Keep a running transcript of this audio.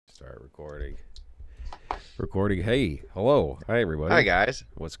Start recording. Recording. Hey, hello. Hi, everybody. Hi, guys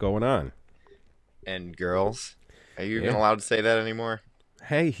What's going on? and girls. Are you even Yeah. allowed to say that anymore?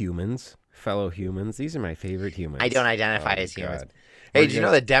 Hey, humans. Fellow humans. These are my favorite humans. I don't identify Oh, as humans. God. Hey, We're did you gonna-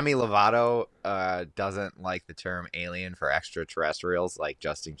 know that Demi Lovato doesn't like the term alien for extraterrestrials? Like,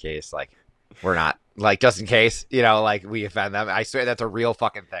 just in case, like, we're not, like, just in case, like, we offend them. I swear that's a real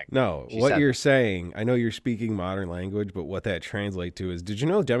fucking thing. No, She what said- you're saying, I know you're speaking modern language, but what that translates to is, did you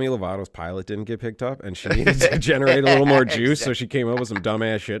know Demi Lovato's pilot didn't get picked up and she needed to generate a little more juice, so she came up with some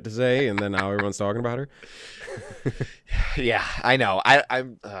dumbass shit to say, and then now everyone's talking about her? Yeah, I know.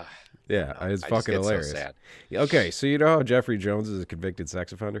 I'm. Yeah, I it's just fucking get so hilarious. sad. Okay, so you know how Jeffrey Jones is a convicted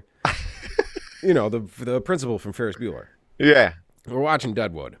sex offender? You know, the principal from Ferris Bueller. Yeah. We're watching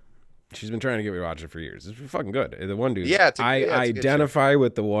Deadwood. She's been trying to get me to watch it for years. It's fucking good. The one dude. Yeah, it's a I good identify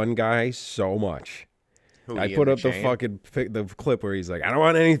with the one guy so much. Who, I Ian put up the McShane? fucking the clip where he's like, I don't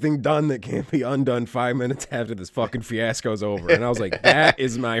want anything done that can't be undone 5 minutes after this fucking fiasco's over. And I was like, that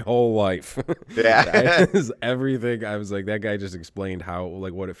is my whole life. Yeah. That is everything. I was like, that guy just explained how,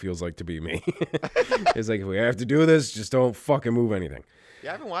 like, what it feels like to be me. It's like, if we have to do this, just don't fucking move anything. Yeah,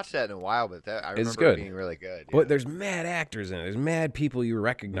 I haven't watched that in a while, but I It's remember good. it being really good. But there's mad actors in it. There's mad people you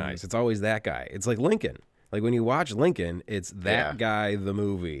recognize. It's always that guy. It's like Lincoln. Like when you watch Lincoln, it's that guy, the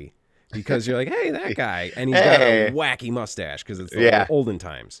movie, because you're like, hey, that guy, and he's got a wacky mustache because it's the olden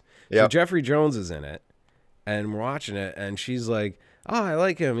times. So Yep. Jeffrey Jones is in it, and we're watching it, and she's like, oh, I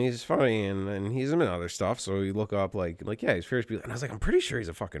like him. He's funny, and he's in other stuff. So we look up like yeah, he's Ferris Bueller, and I was like, I'm pretty sure he's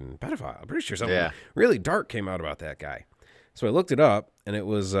a fucking pedophile. I'm pretty sure something really dark came out about that guy. So I looked it up, and it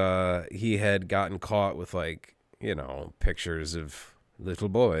was he had gotten caught with, like, you know, pictures of little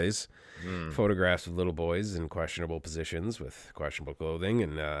boys, photographs of little boys in questionable positions with questionable clothing,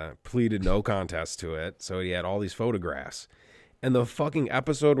 and pleaded no contest to it. So he had all these photographs. And the fucking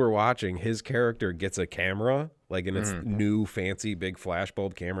episode we're watching, his character gets a camera, like in its new fancy big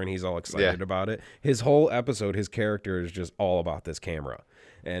flashbulb camera, and he's all excited about it. His whole episode, his character is just all about this camera.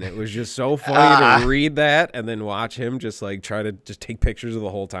 And it was just so funny to read that and then watch him just like try to just take pictures of the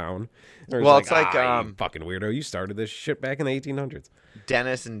whole town. Well, it's like you fucking weirdo, you started this shit back in the 1800s.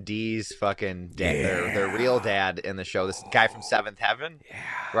 Dennis and Dee's fucking dad, their real dad in the show. This guy from Seventh Heaven,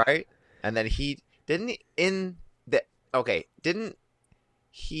 right? And then didn't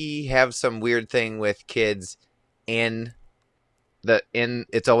he have some weird thing with kids in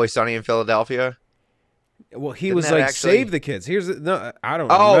It's Always Sunny in Philadelphia? Well, he Didn't was that like, actually- save the kids. I don't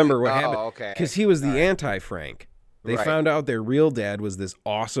remember what happened. Okay. Because he was the anti-Frank. They Right. found out their real dad was this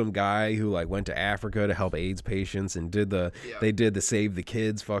awesome guy who like went to Africa to help AIDS patients and they did the Save the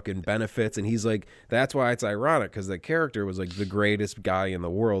Kids fucking benefits, and he's like, that's why it's ironic because the character was like the greatest guy in the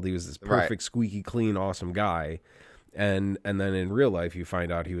world. He was this perfect, squeaky clean, awesome guy. And then in real life you find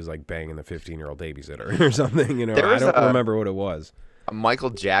out he was like banging the 15-year-old babysitter or something, you know. I don't remember what it was. A Michael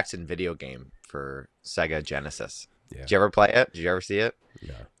Jackson video game for Sega Genesis. Yeah. Did you ever play it? Did you ever see it?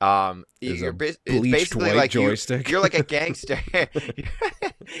 No. It's bleached basically white like joystick. You're like a gangster.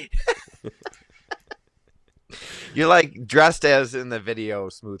 You're like dressed as in the video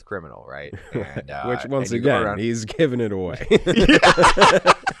Smooth Criminal, right? And, Which once and you go again, around- he's giving it away.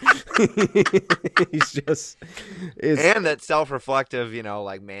 He's just and that self-reflective,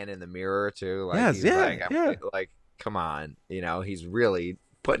 like man in the mirror too. Like, Yes, he's yeah, like, yeah. like, come on, he's really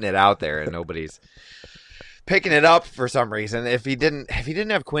putting it out there, and nobody's picking it up for some reason. If he didn't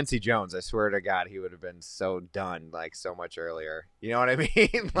have Quincy Jones, I swear to God, he would have been so done like so much earlier. You know what I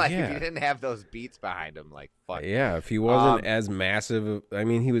mean? Like if he didn't have those beats behind him, like fuck. Yeah, if he wasn't as massive, I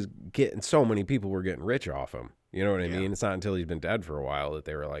mean, he was getting so many people were getting rich off him. You know what I mean? It's not until he's been dead for a while that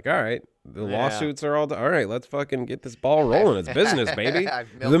they were like, all right, the lawsuits are all right, let's fucking get this ball rolling. It's business, baby.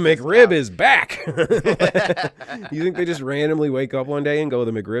 The McRib is back. You think they just randomly wake up one day and go,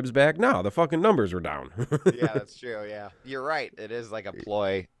 the McRib's back? No, the fucking numbers are down. Yeah, that's true. Yeah, you're right. It is like a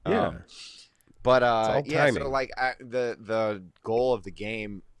ploy. Yeah. But all yeah, timing. so like the goal of the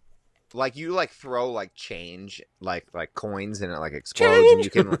game, like you like throw like change, like coins, and it like explodes, and you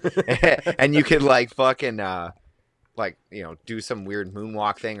can and you can like fucking like do some weird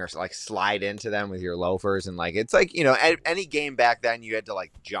moonwalk thing or like slide into them with your loafers, and like it's like any game back then you had to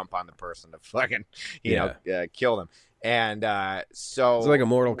like jump on the person to fucking kill them. And so It's like a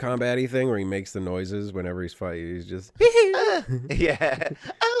Mortal Kombat-y thing where he makes the noises whenever he's fighting. He's just yeah.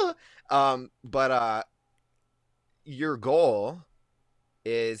 But your goal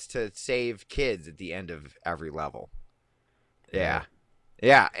is to save kids at the end of every level. Yeah.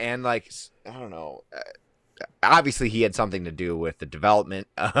 And like, I don't know. Obviously, he had something to do with the development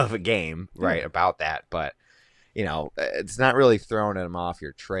of a game, right? About that, but you know, it's not really throwing them off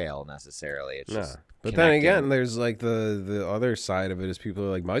your trail necessarily. It's just but connecting. then again, there's like the other side of it is people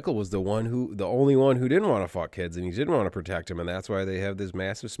are like, Michael was the only one who didn't want to fuck kids, and he didn't want to protect him, and that's why they have this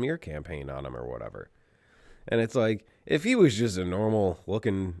massive smear campaign on him or whatever. And it's like, if he was just a normal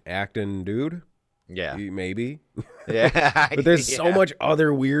looking acting dude, yeah, maybe. Yeah. But there's so much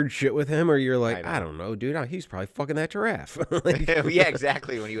other weird shit with him, or you're like, I don't know, dude. He's probably fucking that giraffe. Like, yeah,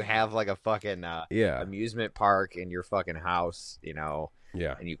 exactly. When you have like a fucking amusement park in your fucking house, you know.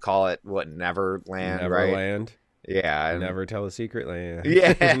 Yeah. And you call it what, Neverland, right? Neverland. Yeah. Never tell a secret land.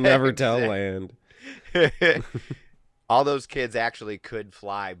 Yeah. Never tell land. All those kids actually could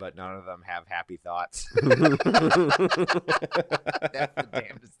fly, but none of them have happy thoughts. That's the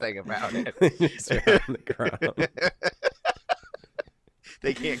damnedest thing about it. Just on the ground.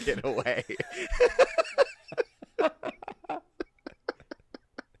 They can't get away.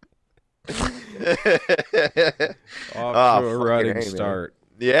 Off to a running start.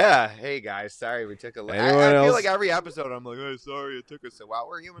 Yeah. Hey guys, sorry we took a. I feel like every episode I'm like, oh, sorry it took us a while.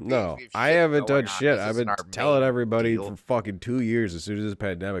 We're human beings. No, I haven't done shit. I've been telling everybody for fucking 2 years. As soon as this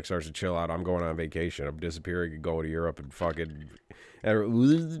pandemic starts to chill out, I'm going on vacation. I'm disappearing and going to Europe and fucking.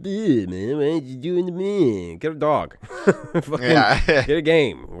 What's the man? What are you doing to me? Get a dog. Get a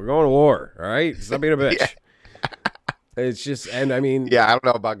game. We're going to war. All right, stop being a bitch. Yeah. It's just, and I mean, yeah, I don't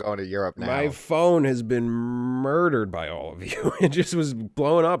know about going to Europe now. My phone has been murdered by all of you. It just was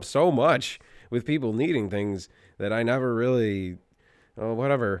blowing up so much with people needing things that I never really,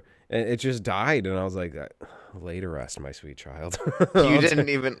 whatever. It just died, and I was like, lay to rest, my sweet child. You didn't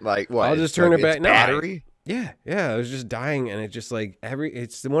even like what? I'll just turn it back. Battery? Yeah, it was just dying, and it just like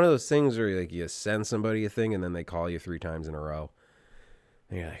it's one of those things where like you send somebody a thing, and then they call you 3 times in a row.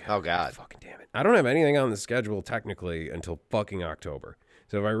 And you're like, oh God, fucking damn it! I don't have anything on the schedule technically until fucking October.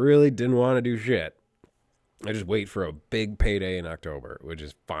 So if I really didn't want to do shit, I just wait for a big payday in October, which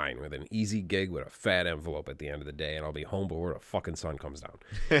is fine, with an easy gig with a fat envelope at the end of the day, and I'll be home before the fucking sun comes down.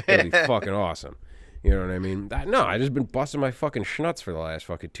 It'll be fucking awesome. You know what I mean? I just been busting my fucking schnuts for the last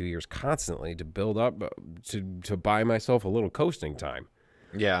fucking 2 years constantly to build up to buy myself a little coasting time.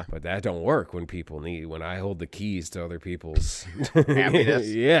 Yeah, but that don't work when I hold the keys to other people's happiness.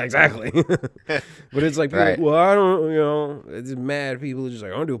 Yeah, exactly. But it's like, people, well, I don't, it's mad. People are just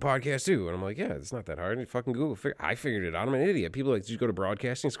like, I want to do a podcast too, and I'm like, yeah, it's not that hard. Fucking Google. I figured it out. I'm an idiot. People are like, did you go to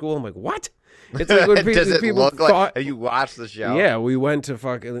broadcasting school? I'm like, what? It's like when people thought, like you watch the show. Yeah, we went to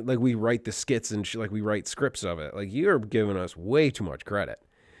fucking like we write the skits and like we write scripts of it. Like you're giving us way too much credit.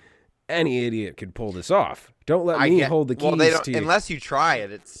 Any idiot could pull this off. Don't let me hold the keys. Well, they don't, to you. Unless you try it,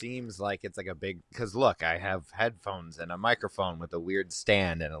 it seems like it's like a big. Because look, I have headphones and a microphone with a weird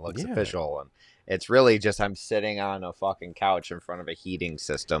stand, and it looks official. And it's really just I'm sitting on a fucking couch in front of a heating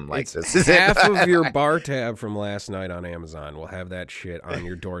system. Like this is half of your bar tab from last night on Amazon. Will have that shit on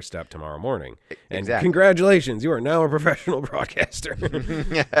your doorstep tomorrow morning. And congratulations, you are now a professional broadcaster.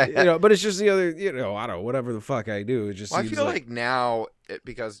 But it's just the other. I don't know. Whatever the fuck I do, it just. Well, I feel like now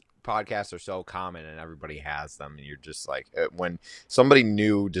because podcasts are so common and everybody has them, and you're just like, when somebody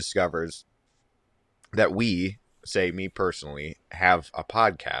new discovers that we, say me personally, have a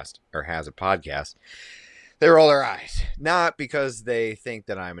podcast or has a podcast, they roll their eyes, not because they think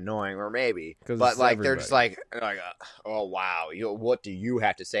that I'm annoying, or maybe, but like they're just like oh wow, what do you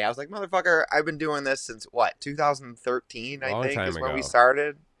have to say? I was like, motherfucker, I've been doing this since what, 2013 I think is when we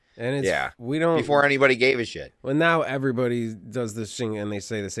started. And it's, we don't, before anybody gave a shit. Well, now everybody does this thing and they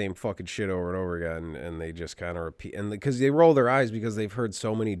say the same fucking shit over and over again, and they just kind of repeat, and because they roll their eyes because they've heard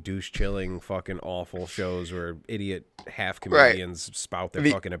so many douche-chilling fucking awful shows where idiot half comedians spout their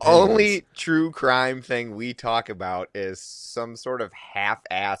fucking opinions. The only true crime thing we talk about is some sort of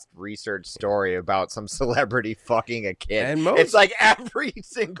half-assed research story about some celebrity fucking a kid. And it's like every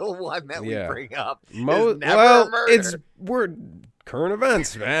single one that we bring up is never murder. We're current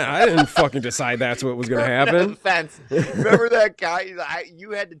events, man. I didn't fucking decide that's what was going to happen. Remember that guy?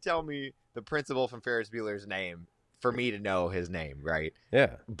 You had to tell me the principal from Ferris Bueller's name for me to know his name, right?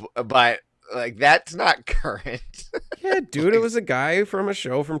 Yeah. But like, that's not current. Yeah, dude, it was a guy from a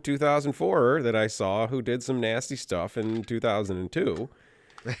show from 2004 that I saw who did some nasty stuff in 2002.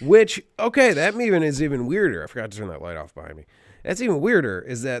 Which, okay, that even is even weirder. I forgot to turn that light off behind me. That's even weirder,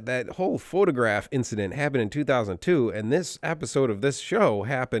 is that whole photograph incident happened in 2002, and this episode of this show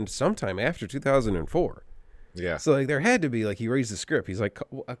happened sometime after 2004. Yeah. So, like, there had to be, like, he raised the script. He's like,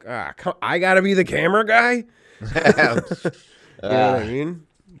 I got to be the camera guy? You know what I mean?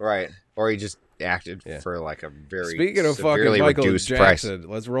 Right. Or he just acted for, like, a very Speaking of fucking Michael Jackson,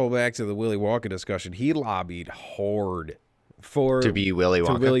 let's roll back to the Willy Wonka discussion. He lobbied hard to be Willy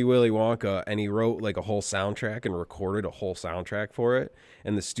Wonka. To Willy Wonka, and he wrote like a whole soundtrack and recorded a whole soundtrack for it.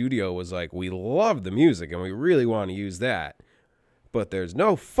 And the studio was like, we love the music and we really want to use that. But there's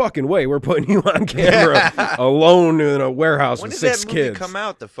no fucking way we're putting you on camera alone in a warehouse with 6 kids. When did that movie come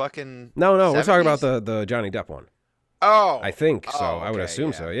out? The fucking No, 70s? we're talking about the Johnny Depp one. Oh, I think so. okay, I would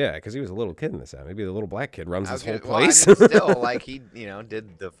assume yeah. so. Yeah, because he was a little kid in this. Maybe the little black kid runs this whole Well, I place. mean, still, like he,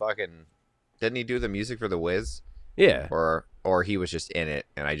 did the fucking. Didn't he do the music for The Wiz? Yeah. Or he was just in it,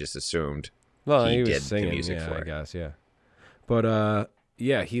 and I just assumed. Well, he did was singing the music for I it. guess, yeah. But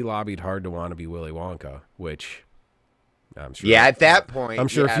yeah, he lobbied hard to want to be Willy Wonka, which I'm sure. Yeah, at that point, I'm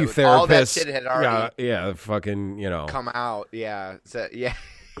sure yeah, a few therapists. all that shit had already yeah, fucking, come out. Yeah, so, yeah,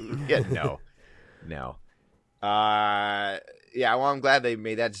 no. Yeah, well, I'm glad they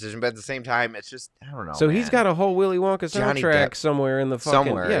made that decision, but at the same time, it's just I don't know. So he's got a whole Willy Wonka Johnny soundtrack Depp. somewhere in the fucking.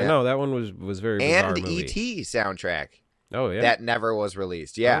 Somewhere, yeah, yeah. no, that one was very bizarre and movie. E.T. soundtrack Oh yeah, that never was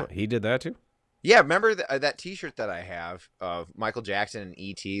released. Yeah, Oh, he did that too. yeah. Remember that T-shirt that I have of Michael Jackson and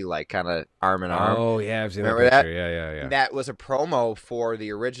E.T. like kind of arm in arm. Oh yeah, I've seen Remember that that? picture. Yeah. That was a promo for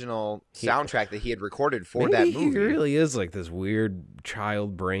the original soundtrack that he had recorded for Maybe that he movie. really is like this weird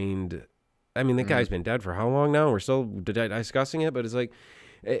child-brained. I mean, the guy's been dead for how long now? We're still discussing it, but it's like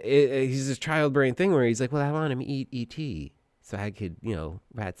he's this child-brained thing where he's like, "Well, I want him to eat E.T. so I could,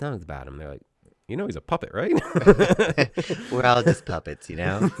 write songs about him." They're like, he's a puppet, right? We're all just puppets,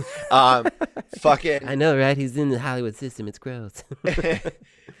 Fucking. I know, right? He's in the Hollywood system. It's gross.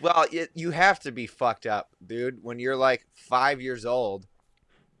 Well, you have to be fucked up, dude, when you're like 5 years old.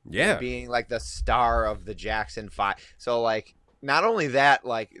 Yeah. Being like the star of the Jackson 5. So like not only that,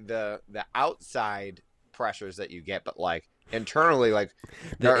 like the outside pressures that you get, but like internally, like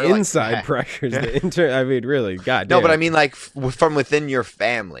the inside pressures, I mean, really, goddamn. No, but I mean like from within your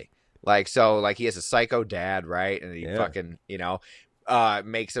family. Like, so like he has a psycho dad, right? And he fucking,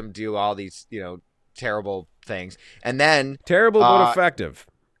 makes him do all these, terrible things. And then terrible but effective.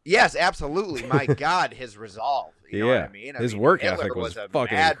 Yes, absolutely. My God, his resolve. You know what I mean? His work Hitler ethic was a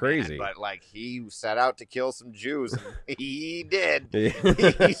fucking madman, crazy. But like he set out to kill some Jews. And he did.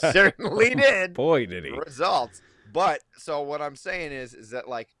 Yeah. He certainly did. Boy, did he. Results. But so what I'm saying is that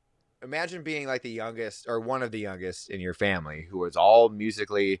like imagine being like the youngest or one of the youngest in your family who was all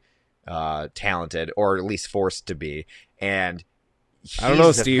musically talented, or at least forced to be, and I don't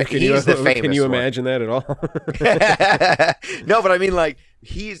know, Steve. Can you imagine that at all? No, but I mean, like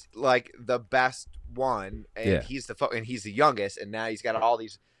he's like the best one, and he's the youngest, and now he's got all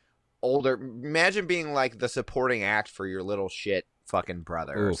these older. Imagine being like the supporting act for your little shit fucking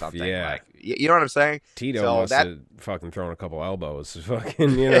brother or something. Yeah. Like, you know what I'm saying? Tito must have fucking thrown a couple elbows.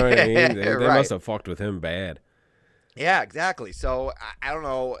 Fucking, you know what I mean? They must have fucked with him bad. Yeah, exactly. So I don't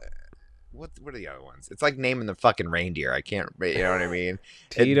know. What are the other ones? It's like naming the fucking reindeer. I can't, you know what I mean?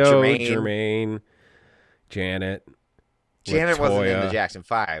 Tito, Jermaine, Janet. Janet wasn't in the Jackson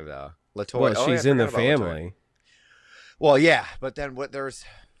 5 though. LaToya. Well, she's in the family. Well, yeah, but then there's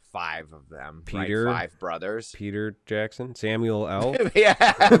 5 of them. Peter, right? 5 brothers. Peter Jackson, Samuel L.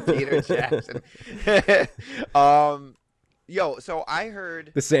 Yeah, Peter Jackson. Yo, so I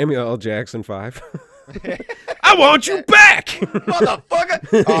heard the Samuel L. Jackson 5. I want you back,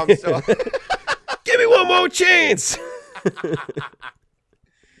 motherfucker. So give me one more chance.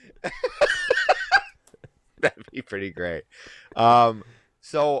 That'd be pretty great.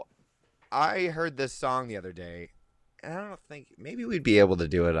 So I heard this song the other day, and I don't think maybe we'd be able to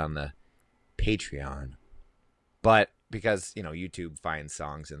do it on the Patreon, but because YouTube finds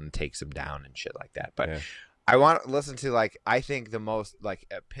songs and takes them down and shit like that. But yeah. I want to listen to like I think the most like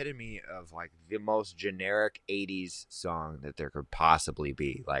epitome of like the most generic 80s song that there could possibly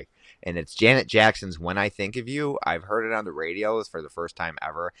be, like, and it's Janet Jackson's When I Think of You. I've heard it on the radio for the first time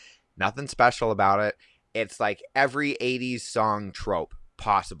ever. Nothing special about it. It's like every 80s song trope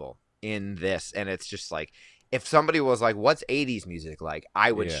possible in this, and it's just like if somebody was like, "What's 80s music like?"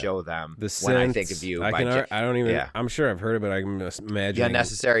 I would show them the synths, When I Think of You. I don't even. Yeah. I'm sure I've heard it, but I can imagine the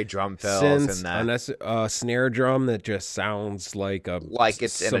unnecessary drum fills synths, and that snare drum that just sounds like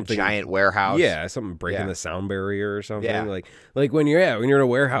it's in a giant warehouse. Yeah, something breaking the sound barrier or something. Yeah. Like when you're in a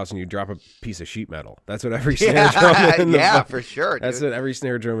warehouse and you drop a piece of sheet metal. That's what every snare drum. For sure. Dude. That's what every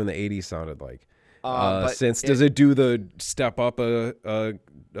snare drum in the 80s sounded like. Since does it do the step up a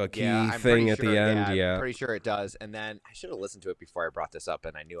key thing at the end? Yeah, I'm pretty sure it does. And then I should have listened to it before I brought this up,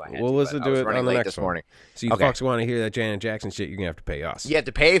 and I knew I had we'll listen to it on the next this morning. So you fucks want to hear that Janet Jackson shit, you're gonna have to pay us. You have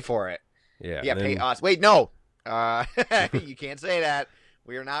to pay for it. Yeah. Yeah, pay us. Wait, no. You can't say that.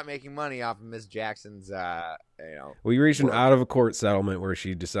 We are not making money off of Miss Jackson's, We reached an work. out of a court settlement where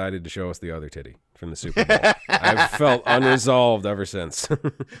she decided to show us the other titty from the Super Bowl. I've felt unresolved ever since.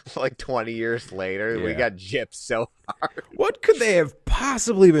 Like 20 years later, we Yeah. got gypped so hard. What could they have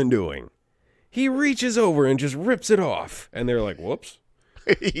possibly been doing? He reaches over and just rips it off. And they're like, whoops.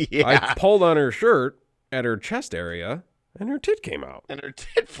 Yeah. I pulled on her shirt at her chest area, and her tit came out. And her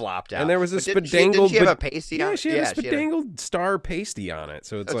tit flopped out. And there was a But didn't spadangled... She have a pasty on Yeah, it? she had a she had spadangled star pasty on it.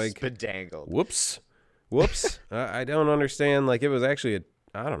 So it's a like, spadangled. whoops. I don't understand. Like, it was actually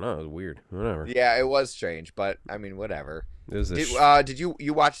I don't know. It was weird. Whatever. Yeah, it was strange, but I mean, whatever. It was Did you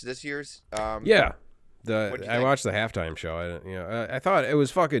watch this year's? Yeah. What'd you I think? watched the halftime show. I thought it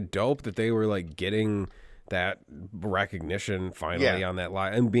was fucking dope that they were like getting that recognition finally on that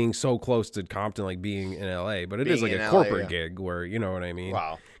line and being so close to Compton, like being in LA. But it is like Being a in corporate LA, gig where, you know what I mean?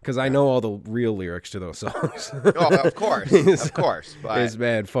 Wow. Because I know all the real lyrics to those songs. Oh, of course, of course. But It's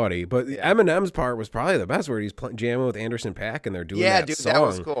mad funny. But Eminem's part was probably the best, where he's jamming with Anderson .Paak and they're doing yeah, that dude, song. that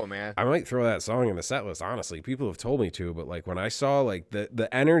was cool, man. I might throw that song in the set list, honestly. People have told me to, but like when I saw like the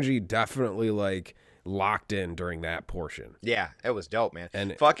energy definitely like locked in during that portion. Yeah, it was dope, man.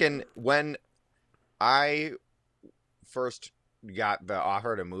 And Fucking when I first got the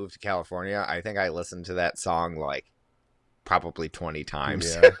offer to move to California, I think I listened to that song like probably 20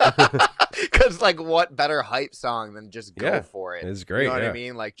 times. yeah, Because, like, what better hype song than just go Yeah, for it? it's great. You know what yeah. I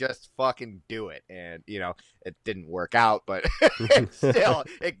mean? Like, just fucking do it. And, it didn't work out, but still,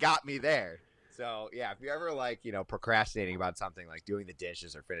 it got me there. So, yeah, if you're ever, like, procrastinating about something like doing the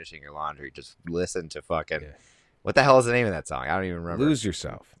dishes or finishing your laundry, just listen to fucking... Yeah. What the hell is the name of that song? I don't even remember. Lose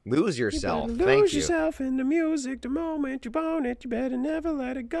yourself. Lose Yourself. You Thank better lose you. yourself in the music the moment you own it. You better never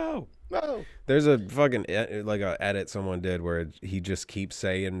let it go. Oh. There's a fucking like a edit someone did where he just keeps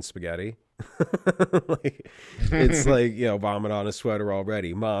saying spaghetti. Like, it's like, vomit on his sweater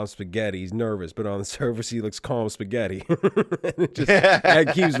already. Mom spaghetti. He's nervous, but on the surface he looks calm spaghetti. And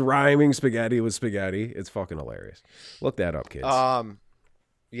it keeps rhyming spaghetti with spaghetti. It's fucking hilarious. Look that up, kids.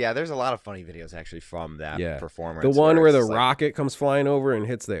 Yeah, there's a lot of funny videos actually from that performance. The one where it's the just like- rocket comes flying over and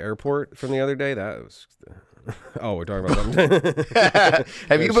hits the airport from the other day. That was. Oh, we're talking about something.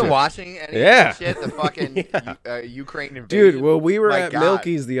 Have you been shit. watching any Yeah. of that shit? The fucking Ukraine invasion. Dude, well, we were My at God.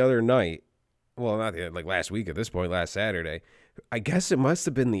 Milky's the other night. Well, not like last week at this point, last Saturday. I guess it must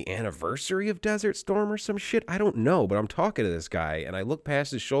have been the anniversary of Desert Storm or some shit. I don't know, but I'm talking to this guy and I look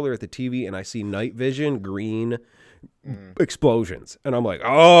past his shoulder at the TV and I see night vision, green explosions. And I'm like,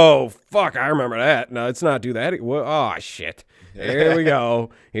 oh, fuck, I remember that. No, it's not do that. Oh, shit. Here we go.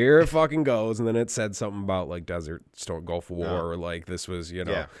 Here it fucking goes. And then it said something about like Desert Storm, Gulf War, or like this was,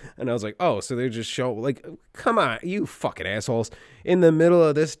 Yeah. And I was like, oh, so they're just showing, like, come on, you fucking assholes. In the middle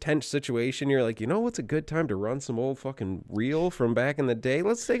of this tense situation, you're like, what's a good time to run some old fucking reel from back in the day?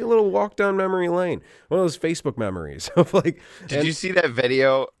 Let's take a little walk down memory lane. One of those Facebook memories of like. Did you see that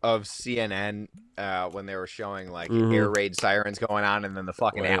video of CNN when they were showing like air raid sirens going on, and then the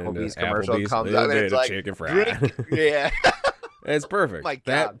fucking Applebee's commercial comes up, and it's like chicken fry. drink- yeah, It's perfect. My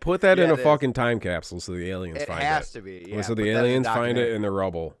God. Put that in Yeah, a it fucking time capsule so the aliens it find has it. to be. Well, Yeah, so the put that in aliens find it documentary. in the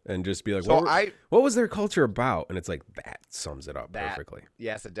rubble and just be like, So what was their culture about? And it's like, that sums it up That- perfectly.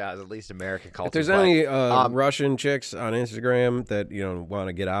 Yes, it does. At least American culture. If there's but- any Russian chicks on Instagram that want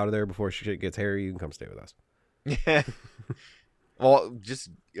to get out of there before shit gets hairy, you can come stay with us. Well, just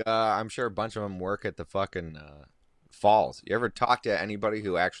I'm sure a bunch of them work at the fucking falls. You ever talk to anybody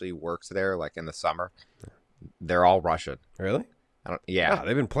who actually works there, like in the summer? They're all Russian. Really? Yeah. Oh,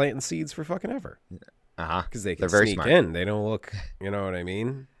 they've been planting seeds for fucking ever. Because they can They're very sneak smart. in. They don't look, you know what I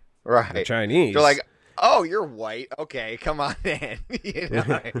mean? They're Right. Chinese. They're like, oh, you're white. Okay, come on in. You know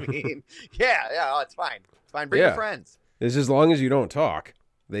what I mean? Yeah. Oh, it's fine. It's fine. Bring Yeah. your friends. it's as long as you don't talk,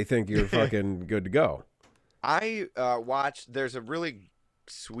 they think you're fucking good to go. I watched. There's a really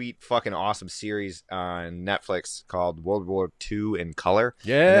sweet, fucking awesome series on Netflix called World War II in Color.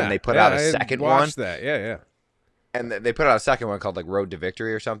 Yeah. then they put out a I second watched that. Yeah. And they put out a second one called like Road to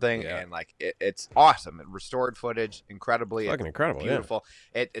Victory or something, Yeah. and like it's awesome. It restored footage, incredibly Fucking incredible. beautiful.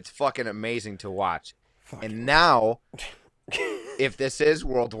 It's fucking amazing to watch. Yeah. And now, if this is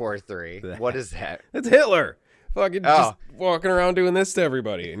World War III, what is that? It's Hitler. Fucking Oh. just walking around doing this to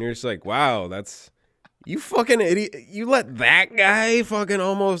everybody. And you're just like, wow, that's. You fucking idiot. You let that guy fucking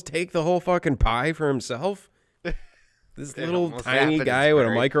almost take the whole fucking pie for himself? This It little almost tiny happened. guy It's with a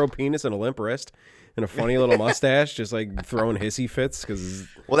very- micro penis and a limp wrist and a funny little mustache just like throwing hissy fits because.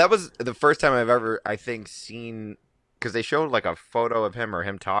 Well, that was the first time I've ever, I think, seen, because they showed like a photo of him or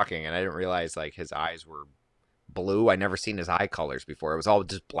him talking, and I didn't realize like his eyes were blue. I never seen his eye colors before. It was all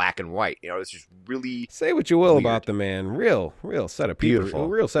just black and white. You know, it's just really Say what you will weird. about the man. Real set of Beautiful.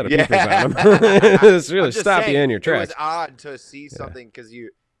 Real set of Yeah. peepers on him. It's really I'm just stop saying, you in your It tracks. was odd to see something because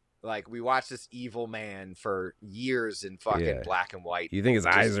we watched this evil man for years in fucking black and white. You think his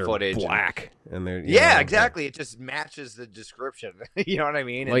eyes are black and they're exactly. It just matches the description. You know what I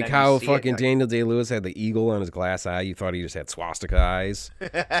mean? And like then how you see fucking it, Daniel Day-Lewis had the eagle on his glass eye. You thought he just had swastika eyes.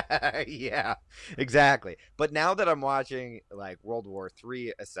 Yeah, exactly. But now that I'm watching like World War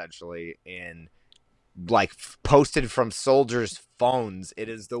III, essentially in like posted from soldiers' phones, it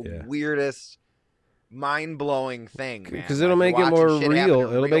is the weirdest, mind-blowing thing, man. Because like, it'll make it more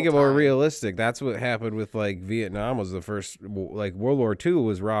real. It'll make it more realistic. That's what happened with like Vietnam was the first. Like World War II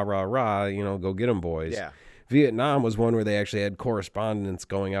was rah rah rah. You know, go get them, boys. Yeah. Vietnam was one where they actually had correspondents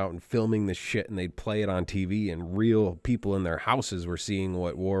going out and filming the shit, and they'd play it on TV, and real people in their houses were seeing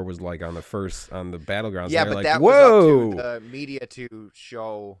what war was like on the battlegrounds. Yeah, but like, that whoa! was up to the media to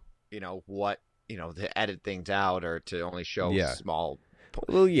show, what, to edit things out or to only show small.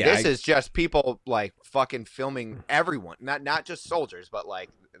 Well, yeah. This is just people like fucking filming everyone, not just soldiers, but like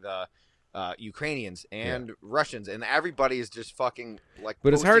the Ukrainians and Russians, and everybody is just fucking like.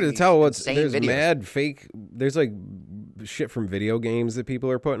 But it's hard to tell what's there's videos. Mad fake. There's like shit from video games that people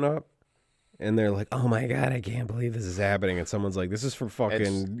are putting up, and they're like, "Oh my god, I can't believe this is happening!" And someone's like, "This is from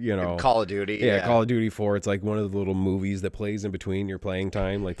fucking Call of Duty." Yeah, Call of Duty 4. It's like one of the little movies that plays in between your playing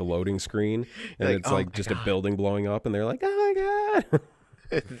time, like the loading screen, and it's like just a building blowing up, and they're like, "Oh my god."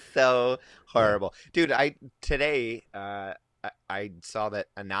 It's so horrible, dude. Today I saw that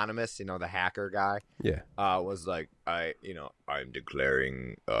Anonymous, the hacker guy, was like, I'm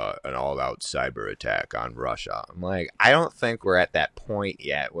declaring an all-out cyber attack on Russia. I'm like, I don't think we're at that point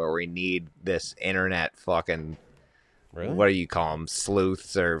yet where we need this internet fucking, what do you call them,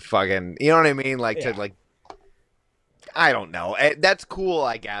 sleuths or fucking, you know what I mean? Like to like, I don't know. That's cool,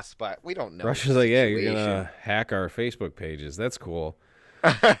 I guess, but we don't know. Russia's like, yeah, you're gonna hack our Facebook pages. That's cool.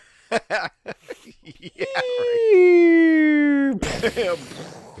 Yeah, right.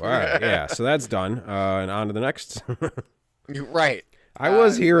 All right, yeah, so that's done. And on to the next. Right. I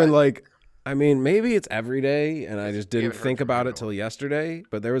was hearing maybe it's every day, and I just didn't think about it till yesterday,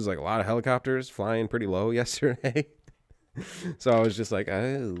 but there was like a lot of helicopters flying pretty low yesterday. So I was just like,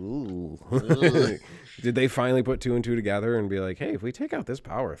 oh. Did they finally put two and two together and be like, hey, if we take out this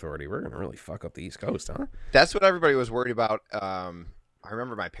power authority, we're going to really fuck up the East Coast, huh? That's what everybody was worried about. I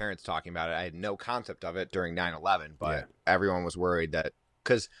remember my parents talking about it. I had no concept of it during 9/11, but everyone was worried that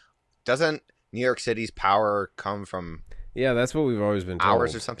because doesn't New York City's power come from that's what we've always been told.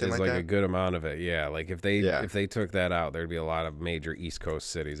 Hours or something like that? A good amount of it. Yeah, like if they took that out, there'd be a lot of major East Coast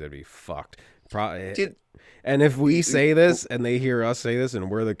cities that'd be fucked. Dude, and if we say this and they hear us say this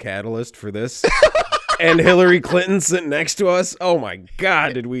and we're the catalyst for this and Hillary Clinton sitting next to us, oh my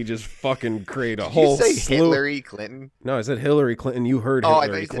God, did we just fucking create a whole slew? Hillary Clinton? No, I said Hillary Clinton. You heard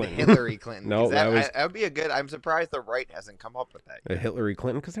Hillary Clinton. I thought you said Hillary Clinton. No, that would be a good. I'm surprised the right hasn't come up with that. Hillary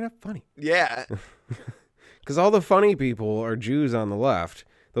Clinton, because they're not funny. Yeah. Because all the funny people are Jews on the left.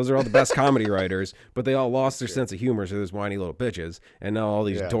 Those are all the best comedy writers, but they all lost their sense of humor, so there's whiny little bitches. And now all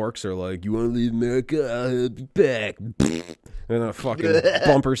these dorks are like, you want to leave America? I'll be back. And a fucking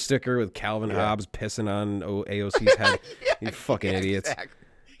bumper sticker with Calvin Hobbes pissing on AOC's head. You fucking idiots. Exactly.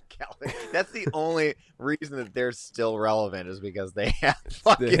 Calvin. That's the only reason that they're still relevant is because they have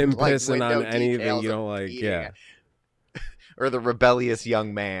fucking him pissing on anything you don't like. Or the rebellious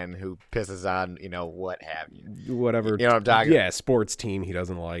young man who pisses on, what have you. Whatever. You know what I'm talking about? Yeah, sports team he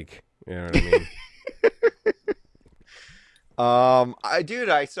doesn't like. You know what I mean?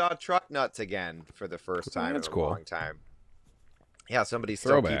 I saw Truck Nuts again for the first time in a long time. Yeah, somebody's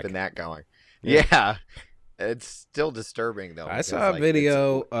still keeping that going. Yeah. It's still disturbing, though. I saw a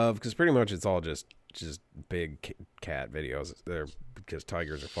video of, because pretty much it's all just big cat videos. They're because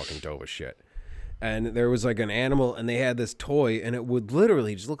tigers are fucking dope as shit. And there was like an animal, and they had this toy, and it would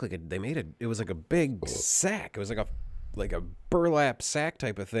literally just look like it was like a big sack. It was like a burlap sack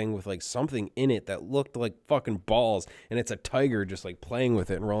type of thing with like something in it that looked like fucking balls, and it's a tiger just like playing with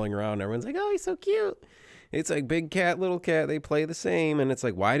it and rolling around. And everyone's like, oh, he's so cute. It's like big cat, little cat, they play the same. And it's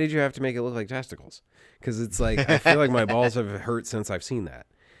like, why did you have to make it look like testicles? Because it's like, I feel like my balls have hurt since I've seen that.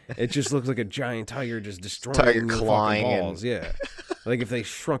 It just looks like a giant tiger just destroying the fucking balls. Yeah. Like if they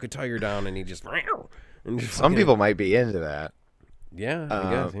shrunk a tiger down and he just... Some people might be into that. Yeah,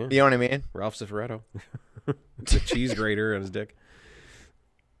 I guess. Yeah. You know what I mean? Ralph Cifaretto. The cheese grater on his dick.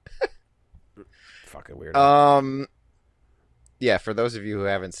 Fucking weird. Yeah, for those of you who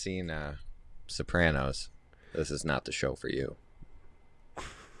haven't seen Sopranos, this is not the show for you.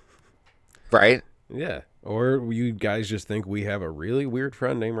 Right? Yeah. Or you guys just think we have a really weird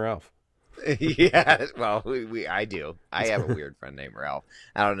friend named Ralph. Yeah, well, I do. I have a weird friend named Ralph.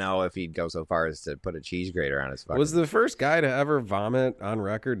 I don't know if he'd go so far as to put a cheese grater on his fucking... Was the first guy to ever vomit on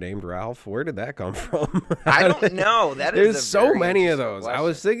record named Ralph? Where did that come from? I don't know. There's so many of those. Question. I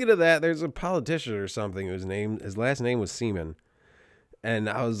was thinking of that. There's a politician or something his last name was Seaman. And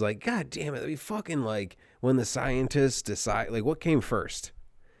I was like, God damn it. That'd be fucking like when the scientists decide, like, what came first?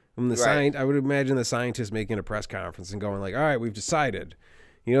 When the I would imagine the scientists making a press conference and going like, all right, we've decided.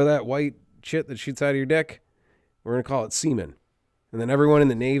 You know that white shit that shoots out of your dick? We're going to call it semen. And then everyone in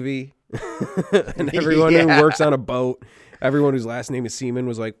the Navy and everyone who works on a boat, everyone whose last name is Seaman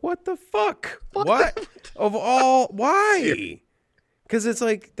was like, what the fuck? What? Of all, why? Because it's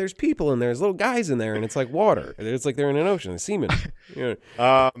like there's people in there, there's little guys in there, and it's like water. It's like they're in an ocean. It's semen. You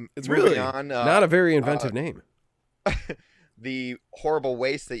know, it's really not a very inventive name. The horrible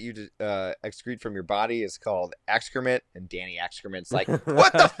waste that you excrete from your body is called excrement, and Danny Excrement's like,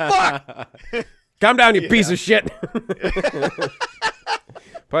 what the fuck? Calm down, you piece of shit.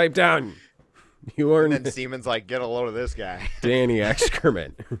 Pipe down. You are. And then Seaman's like, get a load of this guy. Danny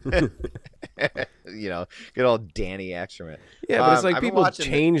Excrement. You know, good old Danny Excrement. Yeah, but it's like people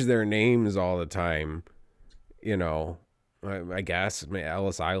change their names all the time. You know, I guess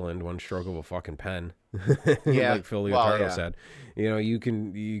Ellis Island, one stroke of a fucking pen. Yeah, like Phil Leotardo said. You know, you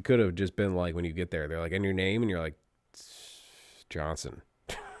could have just been like, when you get there, they're like, and your name, and you're like, Johnson.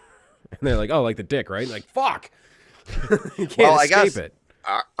 And they're like, oh, like the dick, right? Like, fuck. You can't escape it.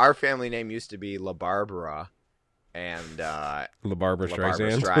 Our family name used to be La Barbara, and LaBarbara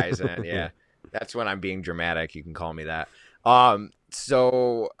Streisand. Yeah, that's when I'm being dramatic. You can call me that.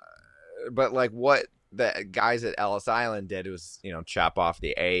 So, but like what the guys at Ellis Island did was, you know, chop off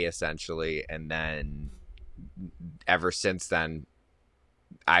the A essentially, and then ever since then,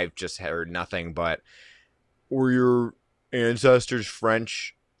 I've just heard nothing but, were your ancestors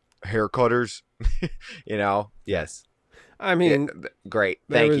French hair cutters? You know? Yes. I mean, yeah, great.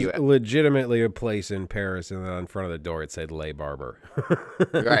 Thank you. Legitimately a place in Paris, and then in front of the door it said Le Barber.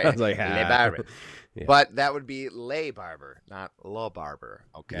 Right. I was like, Le Barber. Yeah. But that would be Le Barber, not La Barber.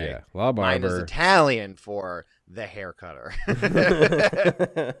 Okay. Yeah. La Barber. Mine is Italian for the hair cutter. Get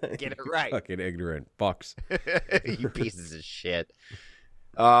it right. Fucking ignorant fucks. You pieces of shit.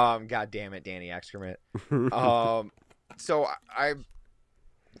 God damn it, Danny Excrement. So I've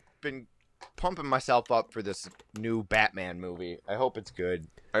been pumping myself up for this new Batman movie. I hope it's good.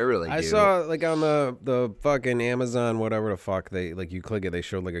 I really do. I saw like on the fucking Amazon, whatever the fuck, they like, you click it, they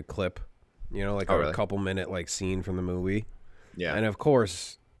showed like a clip, you know, like a couple minute like scene from the movie. Yeah. And of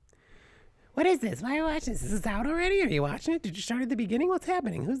course, what is this? Why are you watching this? Is this out already? Are you watching it? Did you start at the beginning? What's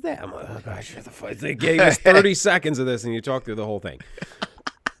happening? Who's that? I'm like, oh gosh, shut the fuck. They gave us 30 seconds of this and you talk through the whole thing.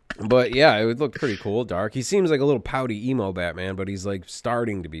 But yeah, it would look pretty cool, dark. He seems like a little pouty emo Batman, but he's like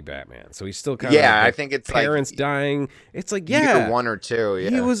starting to be Batman. So he's still kind of I think it's parents like dying. It's like, year one or two.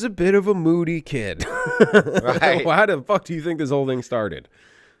 Yeah. He was a bit of a moody kid. Right. How the fuck do you think this whole thing started?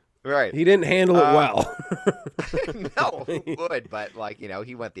 Right. He didn't handle it well. No, who would? But like, you know,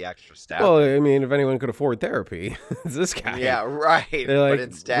 he went the extra step. Well, I mean, if anyone could afford therapy, it's this guy. Yeah, right. They're like, but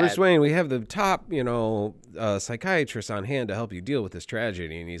instead, Bruce Wayne, we have the top, you know, psychiatrist on hand to help you deal with this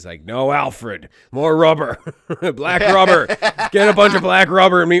tragedy. And he's like, no, Alfred, more rubber, black rubber. Get a bunch of black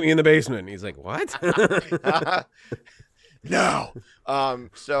rubber and meet me in the basement. And he's like, what? No.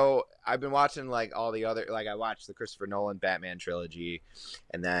 So I've been watching like all the other, like I watched the Christopher Nolan Batman trilogy,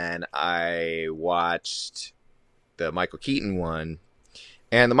 and then I watched the Michael Keaton one,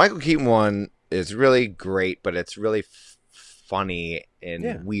 and the Michael Keaton one is really great, but it's really funny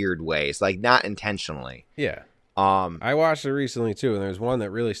in weird ways, like not intentionally. Yeah. I watched it recently too, and there's one that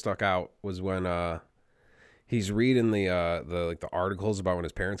really stuck out was when he's reading the articles about when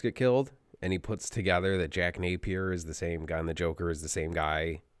his parents get killed. And he puts together that Jack Napier is the same guy and the Joker is the same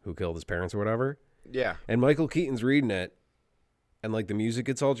guy who killed his parents or whatever. Yeah. And Michael Keaton's reading it, and like the music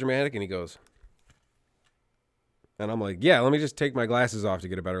gets all dramatic, and he goes, and I'm like, yeah, let me just take my glasses off to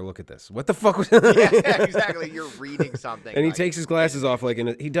get a better look at this. What the fuck was that? Yeah, exactly. You're reading something. And he takes his glasses off, like,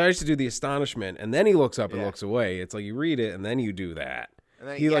 and he tries to do the astonishment, and then he looks up and looks away. It's like you read it, and then you do that. And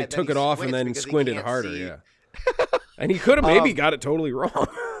then, he like took it off and then squinted harder. Yeah. And he could have maybe got it totally wrong.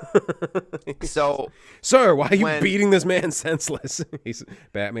 So, sir, why are you beating this man senseless?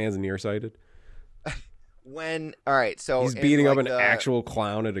 Batman's nearsighted. All right, so he's beating up an actual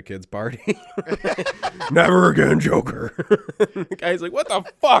clown at a kid's party. Never again, Joker. The guy's like, what the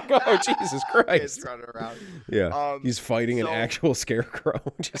fuck? Oh, Jesus Christ. Kids running around. Yeah, he's fighting an actual scarecrow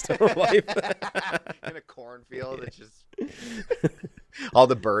just in life. In a cornfield. It's just... All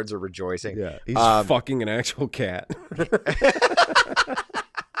the birds are rejoicing. Yeah, he's fucking an actual cat.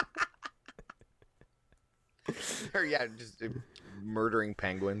 Or yeah, just murdering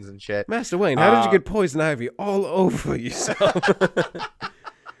penguins and shit. Master Wayne, how did you get poison ivy all over yourself?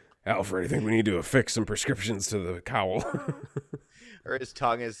 Alfred, I think we need to affix some prescriptions to the cowl. Or his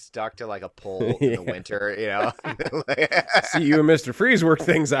tongue is stuck to like a pole in the winter, you know. See, you and Mr. Freeze work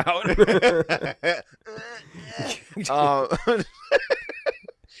things out.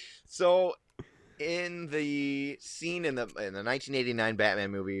 So in the scene in the 1989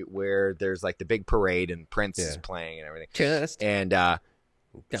 Batman movie where there's like the big parade and Prince is playing and everything. And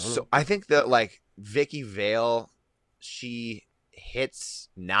so I think that like Vicky Vale, she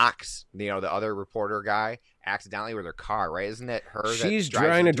knocks, you know, the other reporter guy accidentally with her car, right? Isn't it her? She's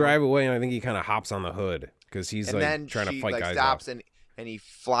trying to drive away, and I think he kind of hops on the hood because he's and like trying to fight guys stops off. And he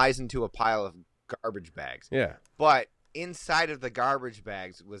flies into a pile of garbage bags. Yeah, but inside of the garbage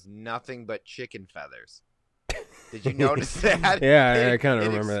bags was nothing but chicken feathers. Did you notice that? Yeah, I kind of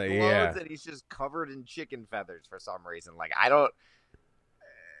remember that. Yeah, and he's just covered in chicken feathers for some reason. Like I don't.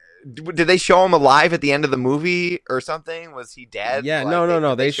 Did they show him alive at the end of the movie or something? Was he dead? Yeah, like,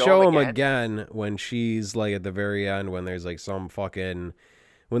 no. They show him again when she's like at the very end when there's like some fucking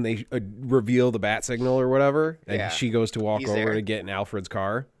when they reveal the bat signal or whatever, and she goes to walk over to get in Alfred's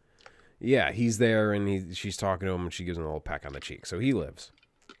car. Yeah, he's there and she's talking to him and she gives him a little peck on the cheek, so he lives.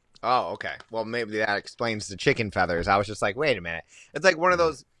 Oh, okay. Well, maybe that explains the chicken feathers. I was just like, wait a minute. It's like one of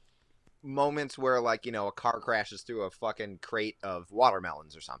those moments where, like, you know, a car crashes through a fucking crate of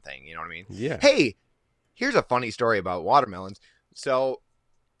watermelons or something. You know what I mean? Yeah. Hey, here's a funny story about watermelons. So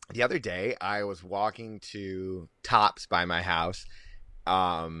the other day I was walking to Tops by my house.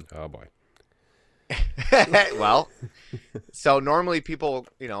 Oh boy. Well, so normally people,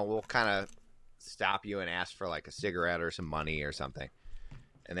 you know, will kind of stop you and ask for like a cigarette or some money or something.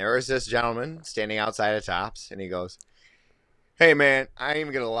 And there was this gentleman standing outside of Tops, and he goes, "Hey man, I ain't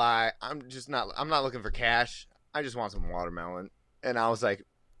even gonna lie. I'm not looking for cash. I just want some watermelon." And I was like,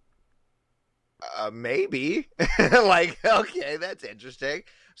 maybe. Like, okay, that's interesting.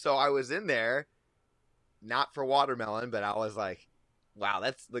 So I was in there, not for watermelon, but I was like, wow,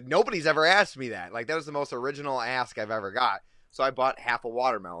 that's like nobody's ever asked me that. Like that was the most original ask I've ever got. So I bought half a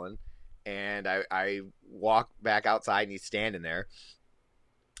watermelon, and I walked back outside, and he's standing there.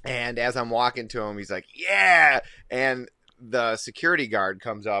 And as I'm walking to him, he's like, "Yeah," and the security guard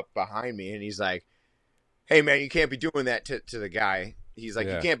comes up behind me and he's like, "Hey man, you can't be doing that to the guy." He's like,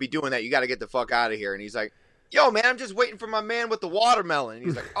 "You can't be doing that. You got to get the fuck out of here." And he's like, "Yo man, I'm just waiting for my man with the watermelon." And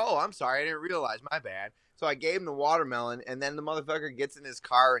he's like, "Oh, I'm sorry. I didn't realize. My bad." So I gave him the watermelon, and then the motherfucker gets in his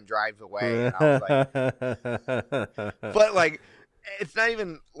car and drives away. And I was like, but like, it's not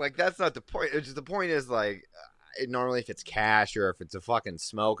even like, that's not the point. It's just, the point is like, normally if it's cash or if it's a fucking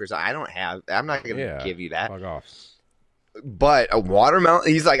smoke or something, I'm not going to give you that. Fuck off. But a watermelon,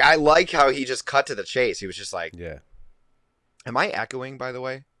 he's like, I like how he just cut to the chase. He was just like, yeah. Am I echoing, by the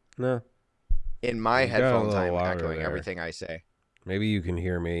way? No. In my headphones, I'm echoing everything I say. Maybe you can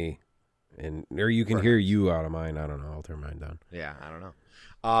hear me, or you can hear you out of mine. I don't know. I'll turn mine down. Yeah, I don't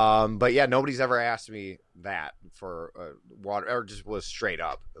know. But yeah, nobody's ever asked me that for water, or just was straight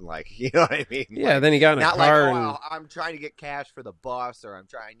up like, you know what I mean? Yeah. Like, Then he got in a car. Like, I'm trying to get cash for the bus, or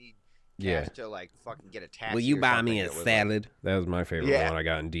I need cash to like fucking get a taxi. Will you buy me a salad? Like, that was my favorite one I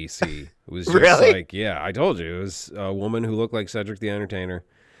got in DC. It was just really? like, I told you, it was a woman who looked like Cedric the Entertainer.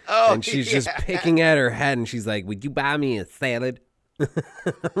 Oh, and she's just picking at her head, and she's like, "Would you buy me a salad?"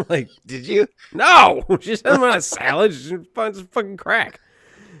 I'm like, did you? No, she doesn't want a salad. She finds a fucking crack.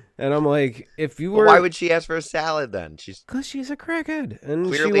 And I'm like, if you were, why would she ask for a salad then? Because she's a crackhead, and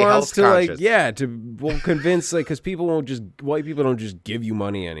clearly she wants to conscious. convince because white people don't just give you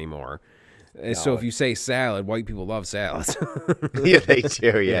money anymore. No. So if you say salad, white people love salads. Yeah, they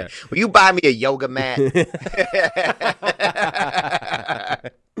do. Yeah. Will you buy me a yoga mat?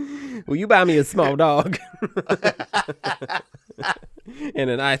 Will you buy me a small dog and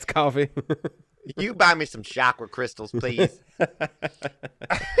an iced coffee? You buy me some chakra crystals, please.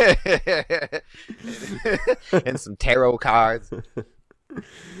 And some tarot cards. I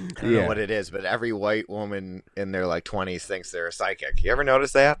don't know what it is, but every white woman in their like 20s thinks they're a psychic. You ever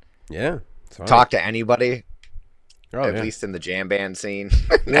notice that? Yeah. Talk to anybody, at least in the jam band scene.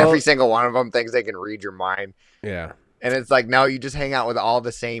 Every single one of them thinks they can read your mind. Yeah. And it's like, no, you just hang out with all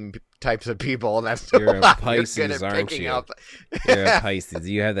the same types of people. And that's you're a Pisces, aren't you? Up. You're a Pisces.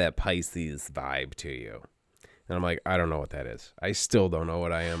 You have that Pisces vibe to you. And I'm like, I don't know what that is. I still don't know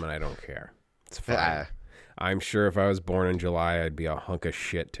what I am, and I don't care. It's fine. I'm sure if I was born in July, I'd be a hunk of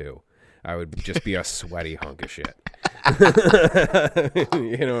shit too. I would just be a sweaty hunk of shit.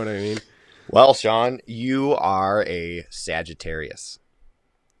 You know what I mean? Well, Sean, you are a Sagittarius.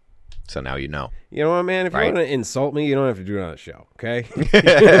 So now you know. You know what, man? If you Right? want to insult me, you don't have to do it on the show, okay?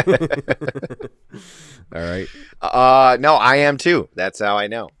 All right. No, I am too. That's how I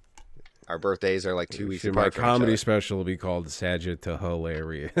know. Our birthdays are like 2 weeks My apart from each comedy other. special will be called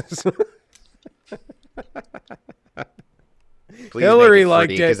Sagittarius. Please Hillary make it liked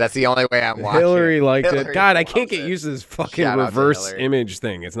pretty, it. because that's the only way I'm watching. Hillary liked it. Hillary God, I can't loves get it. used to this fucking Shout out to reverse Hillary. image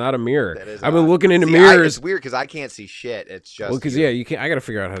thing. It's not a mirror. That is I've been odd. looking into See, mirrors. It's weird because I can't see shit. It's just Well, because you can't. I got to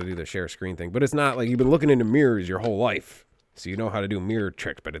figure out how to do the share screen thing. But it's not like you've been looking into mirrors your whole life, so you know how to do mirror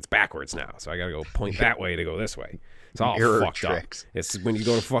tricks. But it's backwards now, so I got to go point that way to go this way. It's all Mirror fucked tricks. up. It's when you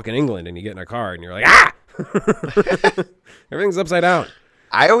go to fucking England and you get in a car and you're like, ah, everything's upside down.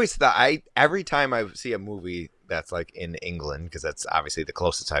 I always thought every time I see a movie that's like in England, because that's obviously the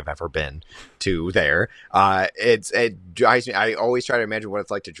closest I've ever been to there. It drives me. I always try to imagine what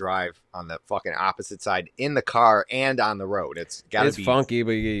it's like to drive on the fucking opposite side in the car and on the road. It's gotta be Funky,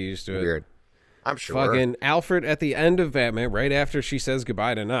 but you get used to it. weird. I'm sure. Fucking Alfred at the end of Batman, right after she says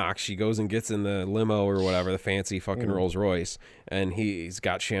goodbye to Knox, she goes and gets in the limo or whatever, the fancy fucking Rolls Royce, and he's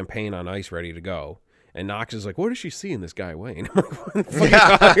got champagne on ice ready to go. And Knox is like, "What is she seeing this guy Wayne?" I'm like, what the fuck are you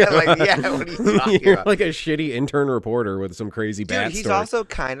talking about? Like, yeah, what are you talking You're about? like a shitty intern reporter with some crazy Dude, bat he's story. also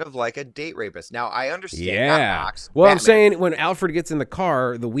kind of like a date rapist. Now I understand. Not Yeah. Knox, Well, I'm Batman. saying when Alfred gets in the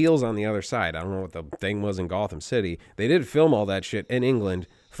car, the wheel's on the other side. I don't know what the thing was in Gotham City. They did film all that shit in England.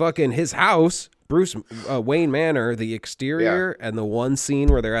 Fucking his house, Bruce Wayne Manor, the exterior and the one scene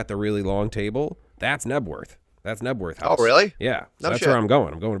where they're at the really long table, that's Nebworth. That's Nebworth house. Oh, really? Yeah. So No that's shit. where I'm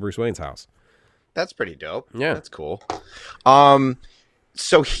going. I'm going to Bruce Wayne's house. That's pretty dope. Yeah. That's cool.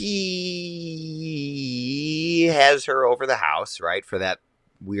 So he has her over the house, right, for that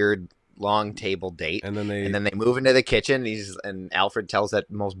weird long table date. And then they they move into the kitchen. And Alfred tells that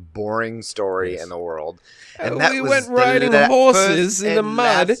most boring story in the world. And that we was went the riding first horses in the and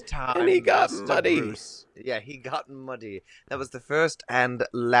mud, last time and he got Master muddy. Bruce- Yeah, he got muddy. That was the first and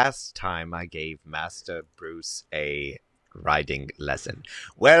last time I gave Master Bruce a riding lesson.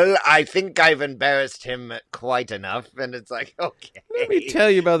 Well, I think I've embarrassed him quite enough. And it's like, okay. Let me tell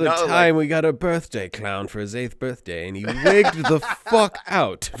you about the No, time we got a birthday clown for his 8th birthday, and he wigged the fuck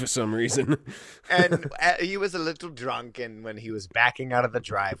out for some reason. And he was a little drunk, and when he was backing out of the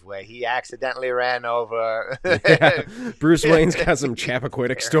driveway, he accidentally ran over. Yeah. Bruce Wayne's got some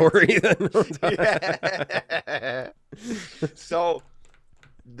Chappaquiddick story. Yeah. So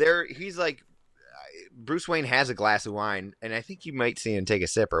he's like, Bruce Wayne has a glass of wine, and I think you might see him take a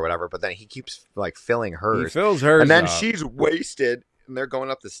sip or whatever, but then he keeps like filling He hers. fills hers And then up. she's wasted, and they're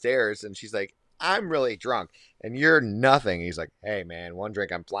going up the stairs, and she's like, I'm really drunk, and you're nothing. He's like, hey, man, one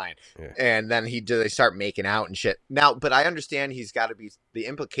drink, I'm flying. Yeah. And then they start making out and shit. Now, but I understand he's got to be, the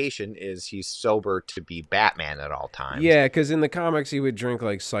implication is he's sober to be Batman at all times. Yeah, because in the comics he would drink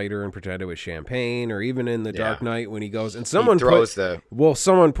like cider and pretend it was champagne, or even in the Dark Knight when he goes and someone throws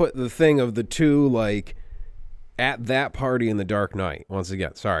someone put the thing of the two like at that party in the Dark Knight. Once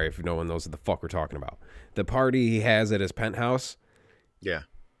again, sorry if no one knows what the fuck we're talking about. The party he has at his penthouse. Yeah.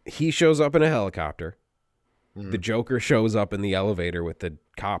 He shows up in a helicopter. The Joker shows up in the elevator with the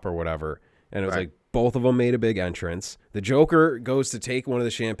cop or whatever, and it was like both of them made a big entrance. The Joker goes to take one of the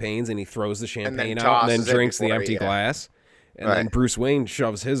champagnes and he throws the champagne out and then tosses it drinks the before, empty yeah. glass. And then Bruce Wayne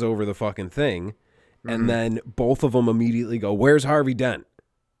shoves his over the fucking thing. And then both of them immediately go, "Where's Harvey Dent?"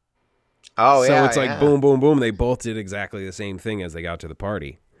 Oh, So yeah. it's like boom, boom, boom. They both did exactly the same thing as they got to the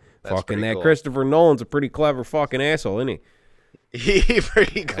party. That's fucking pretty that cool. Christopher Nolan's a pretty clever fucking asshole, isn't he? He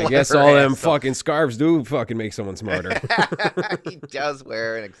pretty I clever guess all them asshole. fucking scarves do fucking make someone smarter. He does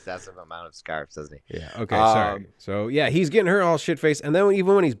wear an excessive amount of scarves, doesn't he? Yeah. Okay. Sorry. So yeah, he's getting her all shit faced, and then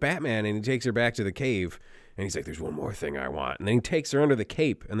even when he's Batman and he takes her back to the cave, and he's like, "There's one more thing I want," and then he takes her under the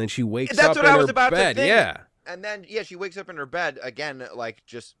cape, and then she wakes That's up what in I her was about to bed. think. Yeah. And then, yeah, she wakes up in her bed again, like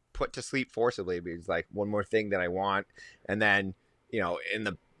just put to sleep forcibly. Because like one more thing that I want, and then in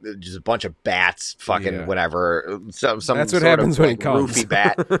the just a bunch of bats, fucking Yeah. whatever. Some That's what sort happens of, when he like, comes. roofie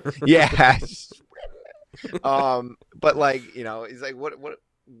bat. Yeah. But like he's like,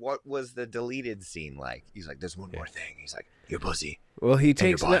 what was the deleted scene like? He's like, there's one more thing. He's like, your pussy. Well, he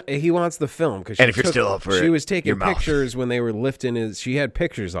takes. He wants the film because And if you're still up for she it, was taking your mouth. pictures when they were lifting his. She had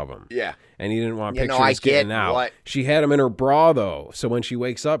pictures of him. Yeah. And he didn't want Yeah, pictures no, I get getting out. what- She had him in her bra though, so when she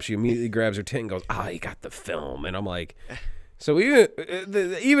wakes up, she immediately grabs her tit and goes, "Ah, you got the film." And I'm like, so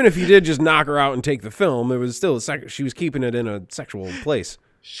even if you did just knock her out and take the film, it was still she was keeping it in a sexual place.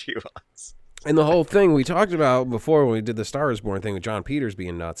 She was. And the whole thing we talked about before when we did the Star is Born thing with John Peters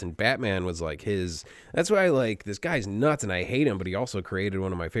being nuts, and Batman was like his. That's why I like this guy's nuts, and I hate him, but he also created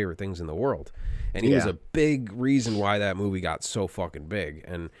one of my favorite things in the world, and he was a big reason why that movie got so fucking big.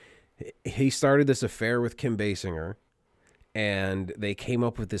 And he started this affair with Kim Basinger, and they came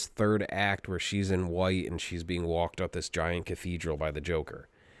up with this third act where she's in white and she's being walked up this giant cathedral by the Joker,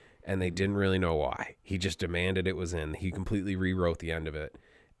 and they didn't really know why. He just demanded it was in. He completely rewrote the end of it.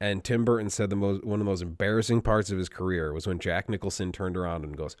 And Tim Burton said one of the most embarrassing parts of his career was when Jack Nicholson turned around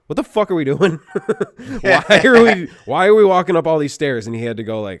and goes, "What the fuck are we doing? Why are we walking up all these stairs?" And he had to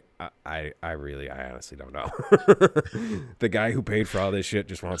go like, I honestly don't know. The guy who paid for all this shit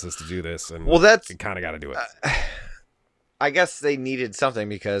just wants us to do this, and we kind of got to do it. I guess they needed something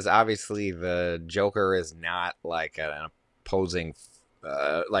because obviously the Joker is not like an opposing,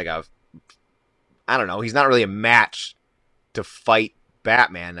 I don't know. He's not really a match to fight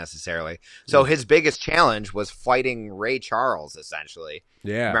Batman necessarily. So his biggest challenge was fighting Ray Charles, essentially.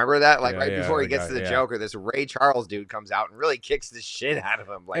 Yeah. Remember that? Like before he gets to the Joker, this Ray Charles dude comes out and really kicks the shit out of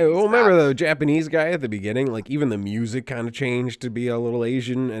him. Like, remember the Japanese guy at the beginning? Like even the music kind of changed to be a little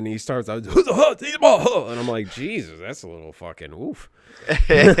Asian, and he starts out, and I'm like, Jesus, that's a little fucking oof.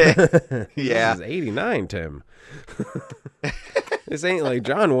 Yeah. This is 89, Tim. This ain't like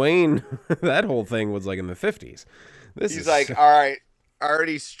John Wayne. That whole thing was like in the 50s. He's like, all right. I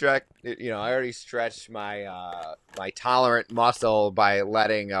already stretched my my tolerant muscle by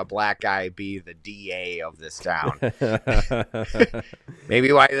letting a black guy be the DA of this town. Maybe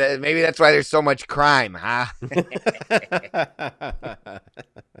that's why there's so much crime, huh?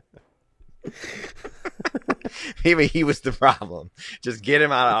 Maybe he was the problem. Just get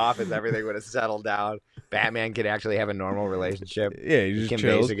him out of office, everything would have settled down. Batman could actually have a normal relationship. Yeah, he just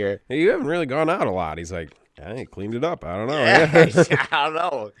chills. Hey, you haven't really gone out a lot. He's like, I cleaned it up. I don't know. I don't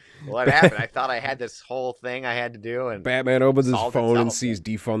know what happened. I thought I had this whole thing I had to do, and Batman opens his phone and sees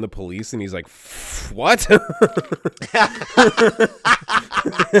defund the police, and he's like, "What?"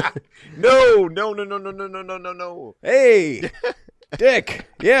 No. Hey, Dick.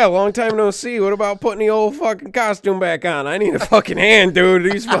 Yeah, long time no see. What about putting the old fucking costume back on? I need a fucking hand,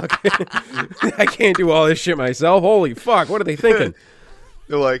 dude. These fucking I can't do all this shit myself. Holy fuck! What are they thinking?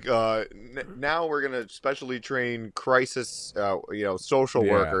 They're like, now we're gonna specially train crisis, social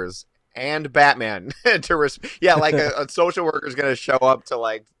workers and Batman to like a social worker is gonna show up to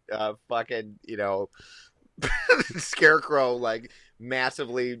like fucking Scarecrow like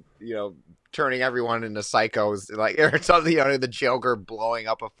massively turning everyone into psychos, like, or something, the Joker blowing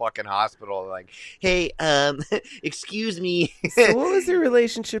up a fucking hospital, like, hey, excuse me. So what was your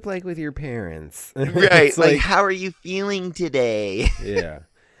relationship like with your parents? Right, like, how are you feeling today? Yeah.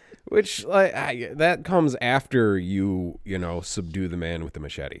 Which, that comes after you subdue the man with the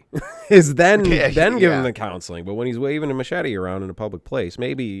machete. Is then give him the counseling. But when he's waving a machete around in a public place,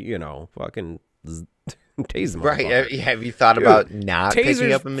 maybe, fucking tase him. Right. Have you thought about not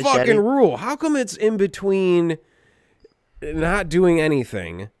picking up a machete? Fucking rule. How come it's in between not doing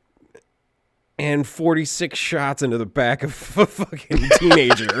anything and 46 shots into the back of a fucking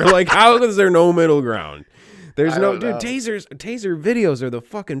teenager? Like, how is there no middle ground? There's taser videos are the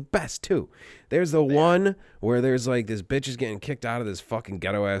fucking best too. There's the one where there's like this bitch is getting kicked out of this fucking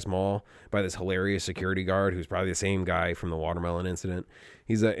ghetto ass mall by this hilarious security guard who's probably the same guy from the watermelon incident.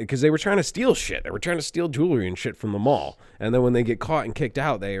 He's because they were trying to steal shit. They were trying to steal jewelry and shit from the mall. And then when they get caught and kicked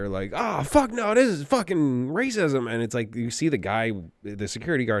out, they are like, "Oh fuck no, this is fucking racism." And it's like you see the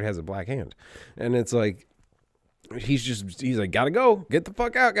security guard has a black hand, and it's like. He's like, gotta go, get the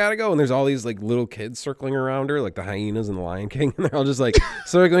fuck out, gotta go. And there's all these like little kids circling around her, like the hyenas in the Lion King, and they're all just like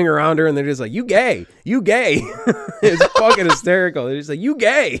circling around her, and they're just like, you gay. It's fucking hysterical. They're just like, you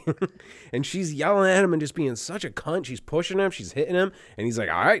gay. And she's yelling at him and just being such a cunt. She's pushing him, she's hitting him, and he's like,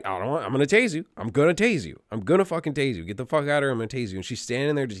 all right, I'm gonna tase you. I'm gonna fucking tase you. Get the fuck out of here, I'm gonna tase you. And she's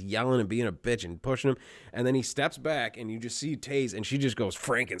standing there just yelling and being a bitch and pushing him, and then he steps back and you just see Tase, and she just goes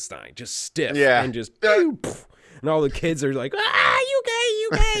Frankenstein, just stiff, and just and all the kids are like, you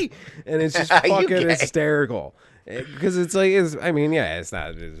gay. And it's just fucking hysterical. Because it's like, it's not,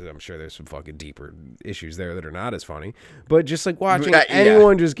 I'm sure there's some fucking deeper issues there that are not as funny. But just like watching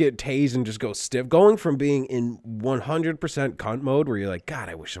anyone just get tased and just go stiff, going from being in 100% cunt mode where you're like, God,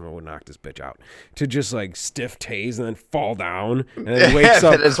 I wish someone would knock this bitch out, to just like stiff tase and then fall down and then wakes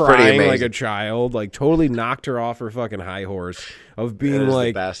up crying like a child, like totally knocked her off her fucking high horse of being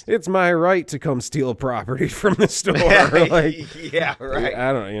like, it's my right to come steal property from the store. Like, yeah, right.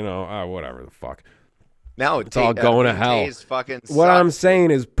 I don't, whatever the fuck. No, it's all going to hell. Fucking what sucks. I'm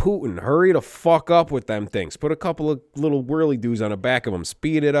saying is, Putin, hurry the fuck up with them things. Put a couple of little whirly doos on the back of them.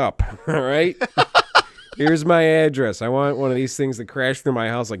 Speed it up. All right. Here's my address. I want one of these things to crash through my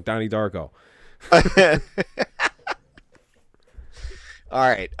house like Donnie Darko. All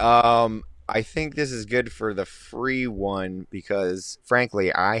right. I think this is good for the free one because,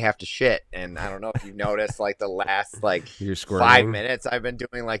 frankly, I have to shit, and I don't know if you noticed, like the last 5 minutes I've been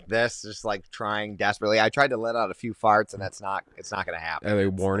doing like this, just like trying desperately. I tried to let out a few farts, and it's not going to happen. Are they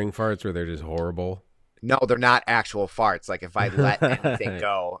warning farts where they're just horrible? No, they're not actual farts. Like if I let anything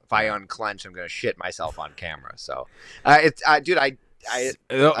go, if I unclench, I'm going to shit myself on camera. So, dude, I get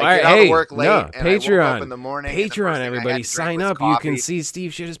out of work late. And Patreon. I woke up in the morning. Patreon, everybody, sign up. You can see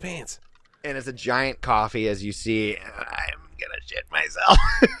Steve shit his pants. And it's a giant coffee, as you see. I'm gonna shit myself.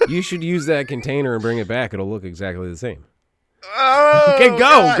 You should use that container and bring it back. It'll look exactly the same. Oh, okay,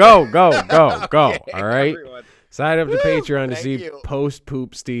 go. Okay, all right. Everyone. Sign up to Patreon to see you.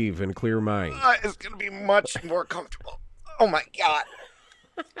 post-poop Steve and clear mind. It's going to be much more comfortable. Oh, my God.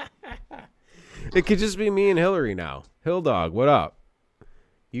 It could just be me and Hillary now. Hill Dog, what up?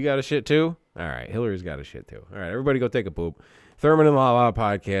 You got a shit too? All right, Hillary's got a shit too. All right, everybody go take a poop. Thurman and Lala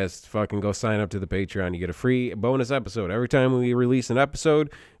podcast. Fucking go sign up to the Patreon. You get a free bonus episode. Every time we release an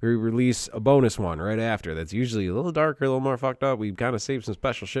episode, we release a bonus one right after. That's usually a little darker, a little more fucked up. We kind of saved some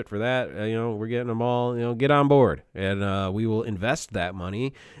special shit for that. We're getting them all, get on board. And we will invest that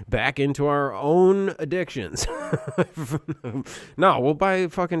money back into our own addictions. No, we'll buy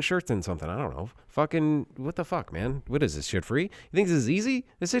fucking shirts and something. I don't know. Fucking, what the fuck, man? What is this shit free? You think this is easy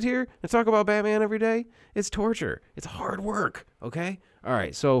to sit here and talk about Batman every day? It's torture. It's hard work. Okay? All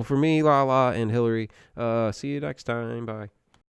right. So for me, Lala, and Hillary, see you next time. Bye.